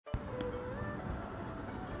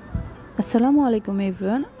আসসালামু আলাইকুম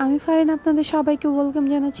এভরিওয়ান, আমি ফারিনা আপনাদের সবাইকে ওয়েলকাম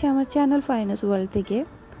জানাচ্ছি আমার চ্যানেল ফারিনাস ওয়ার্ল্ড থেকে।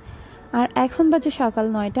 আর এখন বাজে সকাল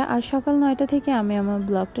 9টা, আর সকাল 9টা থেকে আমি আমার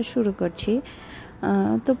ব্লগটা শুরু করছি।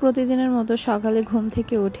 তো প্রতিদিনের মতো সকালে ঘুম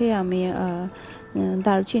থেকে উঠে আমি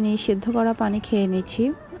দারুচিনি সিদ্ধ করা পানি খেয়ে নিচ্ছি।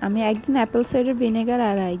 আমি একদিন অ্যাপেল সাইডার ভিনেগার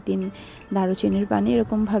আর একদিন দারুচিনির পানি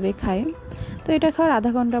এরকমভাবে খাই। তো এটা খাওয়ার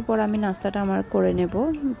আধা ঘন্টা পর আমি নাস্তাটা আমার করে নেব।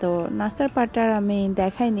 তো নাস্তার পার্টটা আমি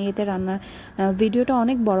দেখাইনি, এতে রান্নার ভিডিওটা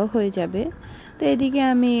অনেক বড় হয়ে যাবে। তো এদিকে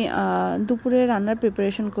আমি দুপুরে রান্নার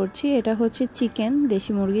প্রিপারেশন করছি। এটা হচ্ছে চিকেন,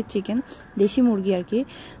 দেশি মুরগির চিকেন, দেশি মুরগি আর কি।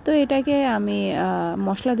 তো এটাকে আমি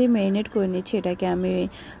মশলা দিয়ে ম্যারিনেট করে নিচ্ছি। এটাকে আমি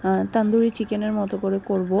তন্দুরি চিকেনের মতো করে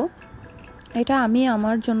করব। এটা আমি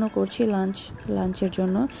আমার জন্য করছি, লাঞ্চের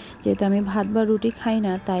জন্য, যেহেতু আমি ভাত বা রুটি খাই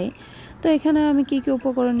না তাই। তো এখানে আমি কি কি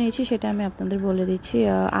উপকরণ নিয়েছি সেটা আমি আপনাদের বলে দিচ্ছি।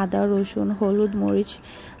 আদা, রসুন, হলুদ, মরিচ,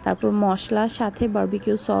 তারপর মশলা, সাথে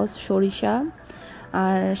বারবিকিউ সস, সরিষা,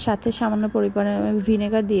 আর সাথে সামান্য পরিমাণে আমি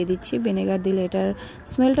ভিনেগার দিয়ে দিচ্ছি। ভিনেগার দিলে এটার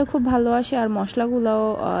স্মেলটা খুব ভালো আসে, আর মশলাগুলোও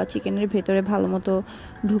চিকেনের ভেতরে ভালো মতো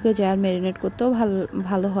ঢুকে যায়, আর ম্যারিনেট করতেও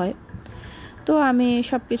ভালো হয়। তো আমি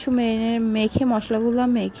সব কিছু মেখে মশলাগুলো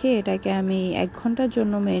মেখে এটাকে আমি 1 ঘন্টার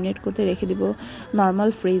জন্য ম্যারিনেট করতে রেখে দিব নর্মাল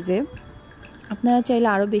ফ্রিজে। আপনারা চাইলে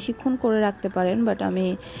আরও বেশিক্ষণ করে রাখতে পারেন, বাট আমি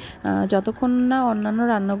যতক্ষণ না অন্যান্য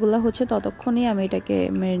রান্নাগুলো হচ্ছে ততক্ষণই আমি এটাকে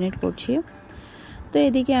ম্যারিনেট করছি। তো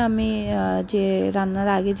এদিকে আমি যে রান্নার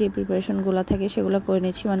আগে যে প্রিপারেশনগুলো থাকে সেগুলো করে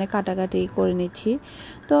নিচ্ছি, মানে কাটাকাটি করে নিচ্ছি।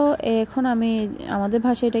 তো এখন আমি আমাদের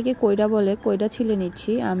ভাষায় এটাকে কইড়া বলে, কইড়া ছিলে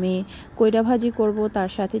নিচ্ছি। আমি কইড়া ভাজি করব, তার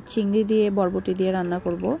সাথে চিংড়ি দিয়ে বরবটি দিয়ে রান্না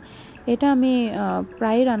করব। এটা আমি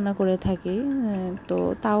প্রায় রান্না করে থাকি, তো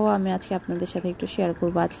তাও আমি আজকে আপনাদের সাথে একটু শেয়ার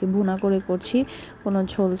করব। আজকে ভুনা করে করছি, কোনো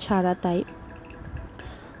ঝোল ছাড়া, তাই।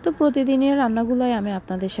 তো প্রতিদিনের রান্নাগুলোই আমি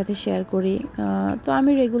আপনাদের সাথে শেয়ার করি। তো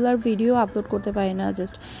আমি রেগুলার ভিডিও আপলোড করতে পারি না,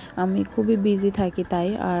 জাস্ট আমি খুবই বিজি থাকি তাই।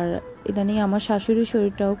 আর ইদানিং আমার শাশুড়ির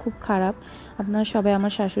শরীরটাও খুব খারাপ। আপনারা সবাই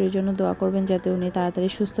আমার শাশুড়ির জন্য দোয়া করবেন যাতে উনি তাড়াতাড়ি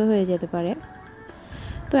সুস্থ হয়ে যেতে পারে।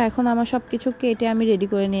 তো এখন আমার সব কিছু কেটে আমি রেডি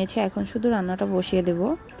করে নিয়েছি, এখন শুধু রান্নাটা বসিয়ে দেব।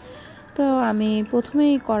 তো আমি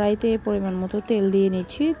প্রথমেই কড়াইতে পরিমাণ মতো তেল দিয়ে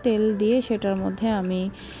নিচ্ছি। তেল দিয়ে সেটার মধ্যে আমি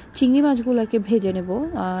চিংড়ি মাছগুলোকে ভেজে নেব।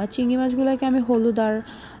 চিংড়ি মাছগুলোকে আমি হলুদ আর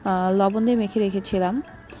লবণ দিয়ে মেখে রেখেছিলাম,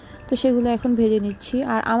 তো সেগুলো এখন ভেজে নিচ্ছি।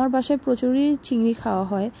 আর আমার বাসায় প্রচুরই চিংড়ি খাওয়া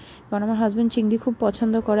হয়, কারণ আমার হাজব্যান্ড চিংড়ি খুব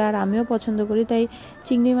পছন্দ করে, আর আমিও পছন্দ করি, তাই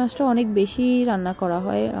চিংড়ি মাছটা অনেক বেশি রান্না করা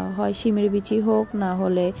হয়। হয় শিমের বিচি হোক, না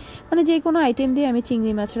হলে মানে যে কোনো আইটেম দিয়ে আমি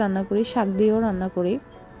চিংড়ি মাছ রান্না করি, শাক দিয়েও রান্না করি।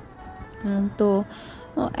 তো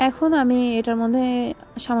এখন আমি এটার মধ্যে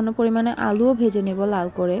সামান্য পরিমাণে আলুও ভেজে নেব লাল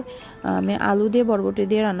করে। আমি আলু দিয়ে বরবটি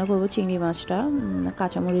দিয়ে রান্না করব চিংড়ি মাছটা,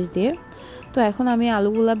 কাঁচামরিচ দিয়ে। তো এখন আমি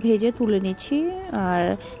আলুগুলা ভেজে তুলে নিচ্ছি, আর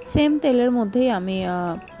সেম তেলের মধ্যেই আমি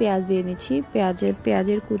পেঁয়াজ দিয়ে নিচ্ছি,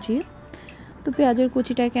 পেঁয়াজের কুচি। তো পেঁয়াজের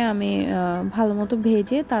কুচিটাকে আমি ভালো মতো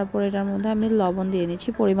ভেজে তারপর এটার মধ্যে আমি লবণ দিয়ে নিচ্ছি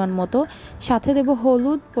পরিমাণ মতো, সাথে দেব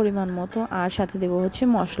হলুদ পরিমাণ মতো, আর সাথে দেব হচ্ছে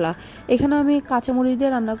মশলা। এখানে আমি কাঁচামরিচ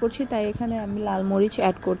দিয়ে রান্না করছি, তাই এখানে আমি লাল মরিচ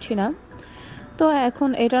অ্যাড করছি না। তো এখন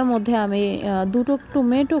এটার মধ্যে আমি দুটো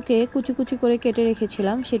টমেটোকে কুচি কুচি করে কেটে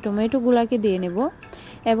রেখেছিলাম, সেই টমেটোগুলাকে দিয়ে নেব,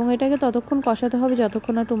 এবং এটাকে ততক্ষণ কষাতে হবে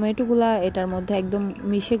যতক্ষণ না টমেটোগুলা এটার মধ্যে একদম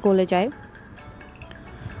মিশে গলে যায়।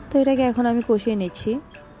 তো এটাকে এখন আমি কষিয়ে নিচ্ছি।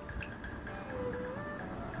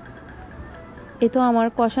 এ তো আমার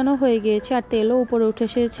কষানো হয়ে গিয়েছে, আর তেলও উপরে উঠে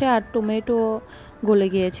এসেছে, আর টমেটো গলে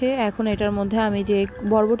গিয়েছে। এখন এটার মধ্যে আমি যে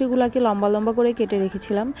বরবটিগুলোকে লম্বা লম্বা করে কেটে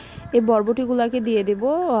রেখেছিলাম, এই বরবটিগুলোকে দিয়ে দেব,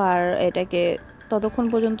 আর এটাকে ততক্ষণ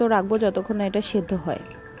পর্যন্ত রাখবো যতক্ষণ না এটা সেদ্ধ হয়।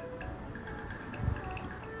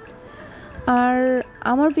 আর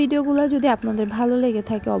আমার ভিডিওগুলো যদি আপনাদের ভালো লেগে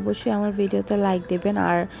থাকে অবশ্যই আমার ভিডিওতে লাইক দেবেন,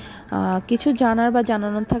 আর কিছু জানার বা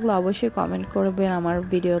জানানোর থাকলে অবশ্যই কমেন্ট করবেন আমার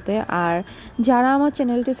ভিডিওতে। আর যারা আমার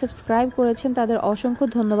চ্যানেলটি সাবস্ক্রাইব করেছেন তাদের অসংখ্য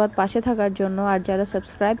ধন্যবাদ পাশে থাকার জন্য, আর যারা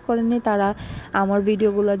সাবস্ক্রাইব করেননি তারা আমার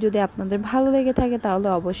ভিডিওগুলো যদি আপনাদের ভালো লেগে থাকে তাহলে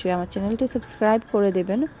অবশ্যই আমার চ্যানেলটি সাবস্ক্রাইব করে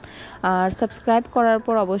দেবেন। আর সাবস্ক্রাইব করার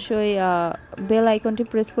পর অবশ্যই বেল আইকনটি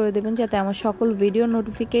প্রেস করে দেবেন যাতে আমার সকল ভিডিও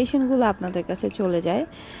নোটিফিকেশনগুলো আপনাদের কাছে চলে যায়।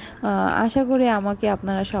 আশা করি আমাকে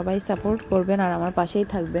আপনারা সবাই সাপোর্ট করবেন আর আমার পাশেই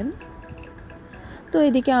থাকবেন। তো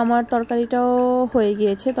এদিকে আমার তরকারিটাও হয়ে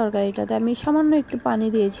গিয়েছে। তরকারিটাতে আমি সামান্য একটু পানি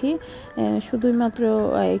দিয়েছি, শুধুই মাত্র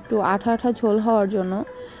একটু আঠা আঠা ঝোল হওয়ার জন্য।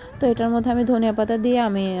 তো এটার মধ্যে আমি ধনিয়া পাতা দিয়ে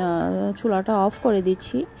আমি চুলাটা অফ করে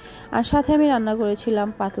দিচ্ছি। আর সাথে আমি রান্না করেছিলাম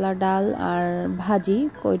পাতলা ডাল আর ভাজি,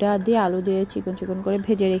 কইডা দিয়ে আলু দিয়ে চিকন চিকন করে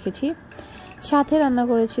ভেজে রেখেছি। সাথে রান্না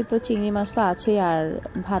করেছি তো চিংড়ি মাছ তো আছেই, আর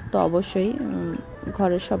ভাত তো অবশ্যই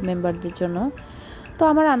ঘরের সব মেম্বারদের জন্য। তো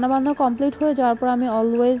আমার রান্নাবান্না কমপ্লিট হয়ে যাওয়ার পর আমি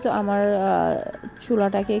অলওয়েজ আমার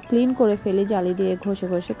চুলাটাকে ক্লিন করে ফেলি জালি দিয়ে ঘষে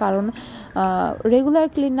ঘষে, কারণ রেগুলার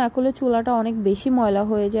ক্লিন না করলে চুলাটা অনেক বেশি ময়লা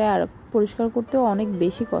হয়ে যায়, আর পরিষ্কার করতেও অনেক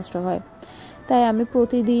বেশি কষ্ট হয়। তাই আমি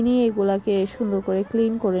প্রতিদিনই এগুলাকে সুন্দর করে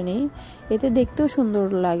ক্লিন করে নিই, এতে দেখতেও সুন্দর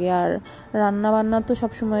লাগে। আর রান্না বান্না তো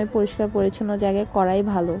সবসময় পরিষ্কার পরিচ্ছন্ন জায়গায় করাই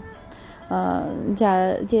ভালো। যার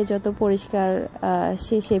যে যত পরিষ্কার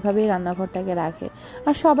সে সেভাবেই রান্নাঘরটাকে রাখে।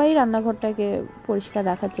 আর সবাই রান্নাঘরটাকে পরিষ্কার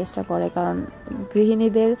রাখার চেষ্টা করে, কারণ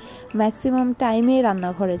গৃহিণীদের ম্যাক্সিমাম টাইমেই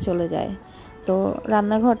রান্নাঘরে চলে যায়। তো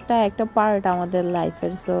রান্নাঘরটা একটা পার্ট আমাদের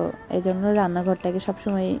লাইফের, সো এই জন্য রান্নাঘরটাকে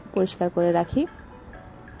সবসময় পরিষ্কার করে রাখি।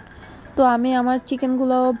 তো আমি আমার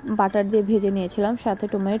চিকেনগুলো বাটার দিয়ে ভেজে নিয়েছিলাম, সাথে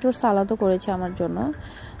টমেটোর সালাদও করেছি আমার জন্য।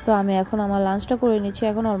 তো আমি এখন আমার লাঞ্চটা করে নিচ্ছি।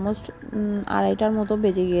 এখন অলমোস্ট 2:30টার মতো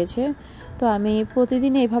বেজে গিয়েছে। তো আমি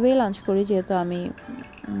প্রতিদিন এইভাবেই লাঞ্চ করি, যেহেতু আমি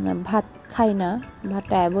ভাত খাই না,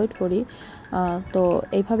 ভাতটা অ্যাভয়েড করি। তো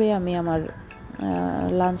এইভাবেই আমি আমার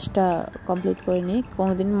লাঞ্চটা কমপ্লিট করে নিই,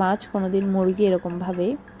 কোনোদিন মাছ, কোনোদিন মুরগি,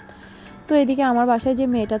 এরকমভাবেই। তো এদিকে আমার বাসায় যে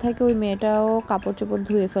মেয়েটা থাকে, ওই মেয়েটাও কাপড় চোপড়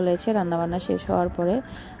ধুয়ে ফেলেছে রান্নাবান্না শেষ হওয়ার পরে।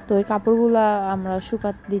 তো ওই কাপড়গুলা আমরা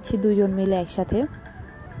শুকাতে দিচ্ছি 2 জন মিলে একসাথে।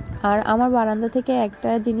 আর আমার বারান্দা থেকে একটা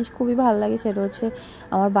জিনিস খুবই ভালো লাগে, সেটা হচ্ছে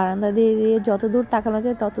আমার বারান্দা দিয়ে যত দূর তাকানো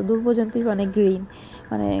যায় তত দূর পর্যন্তই মানে গ্রিন,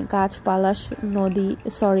 মানে গাছপালা,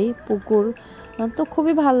 পুকুর। তো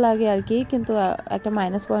খুবই ভালো লাগে আর কি। কিন্তু একটা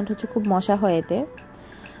মাইনাস পয়েন্ট হচ্ছে খুব মশা হয় এতে।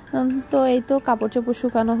 তো এই তো কাপড় চোপড়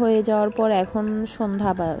শুকানো হয়ে যাওয়ার পর এখন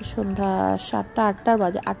সন্ধ্যা 7টা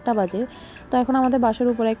 8টা বাজে। তো এখন আমাদের বাসার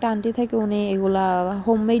উপরে একটা আন্টি থাকে, উনি এগুলা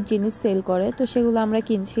হোমমেড জিনিস সেল করে, তো সেগুলো আমরা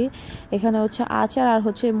কিনছি। এখানে হচ্ছে আচার আর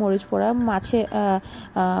হচ্ছে মরিচ পোড়া,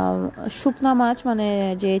 শুকনা মাছ, মানে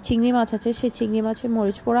যে চিংড়ি মাছ আছে সেই চিংড়ি মাছের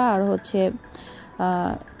মরিচ পোড়া, আর হচ্ছে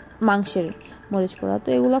মাংসের মরিচ পোড়া। তো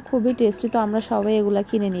এগুলো খুবই টেস্টি, তো আমরা সবাই এগুলা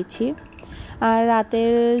কিনে নিচ্ছি। আর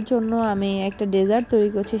রাতের জন্য আমি একটা ডেজার্ট তৈরি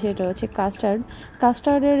করছি, সেটা হচ্ছে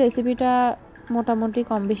কাস্টার্ডের রেসিপিটা মোটামুটি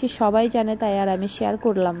কম বেশি সবাই জানে, তাই আর আমি শেয়ার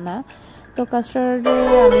করলাম না। তো কাস্টার্ডে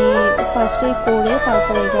আমি ফার্স্টেই করে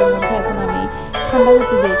তারপরে এটার মধ্যে এখন আমি ঠান্ডা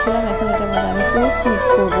হতে দিয়েছিলাম। এখন এটার মধ্যে আমি ফ্রুট মিক্স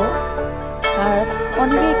করবো। আর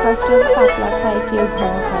অনেকেই কাস্টার্ড পাতলা খায়, কেউ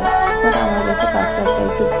ঘন খায়, বাট আমার কাছে কাস্টার্ডটা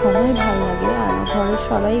একটু ঘনই ভালো লাগে। আর ঘরের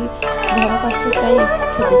সবাই ঘন কাস্টার্ডটাই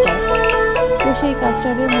খেতে চায়। তো সেই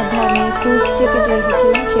কাস্টার্ডের মধ্যে আমি ফ্রুট কেটে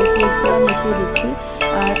রেখেছিলাম, সেই ফ্রুটগুলো মিশিয়ে দিচ্ছি।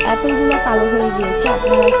 আর অ্যাপেলগুলো কালো হয়ে গিয়েছে,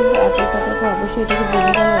 আপনারা কিন্তু অ্যাপেল কাটার পর অবশ্যই এটাকে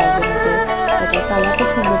ভিনেগারে রাখবেন, যাতে এটা কালারটা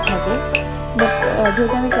সুন্দর থাকে। বাট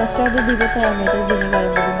যেহেতু আমি কাস্টার্ডে দিব, তাই আমি এটা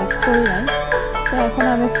ভিনেগারের মধ্যে মিক্স করি নাই। তো এখন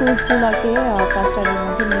আমি ফ্রুটগুলোকে কাস্টার্ডের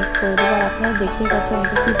মধ্যে মিক্স করে দেবো। আর আপনারা দেখতেই পাচ্ছেন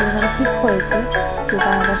এটা কী পরিমাণ ঠিক হয়েছে, যেটা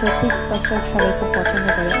আমার বাসায় ঠিক কাস্টার্ড সবাই খুব পছন্দ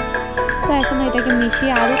করে। তো এখন এটাকে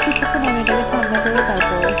মিশিয়ে আরও কিছুক্ষণ আমি এটাকে ঠান্ডা করে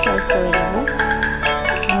তারপর সার্ভ করে নেব।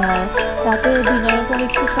 আর রাতে ডিনারের পর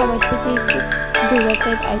একটু সবার থেকে একটু ডেজার্ট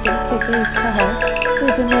টাইপ আইটেম খেতে ইচ্ছা হয়, তো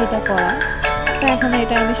এই জন্য এটা করা। তো এখন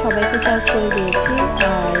এটা আমি সবাইকে সার্ভ করে দিয়েছি।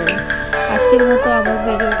 আর আজকের মতো আমার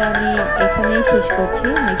ভিডিওটা আমি এখানেই শেষ করছি।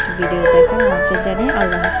 নেক্সট ভিডিও দেখার আমন্ত্রণ জানিয়ে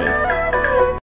আল্লাহ হাফেজ।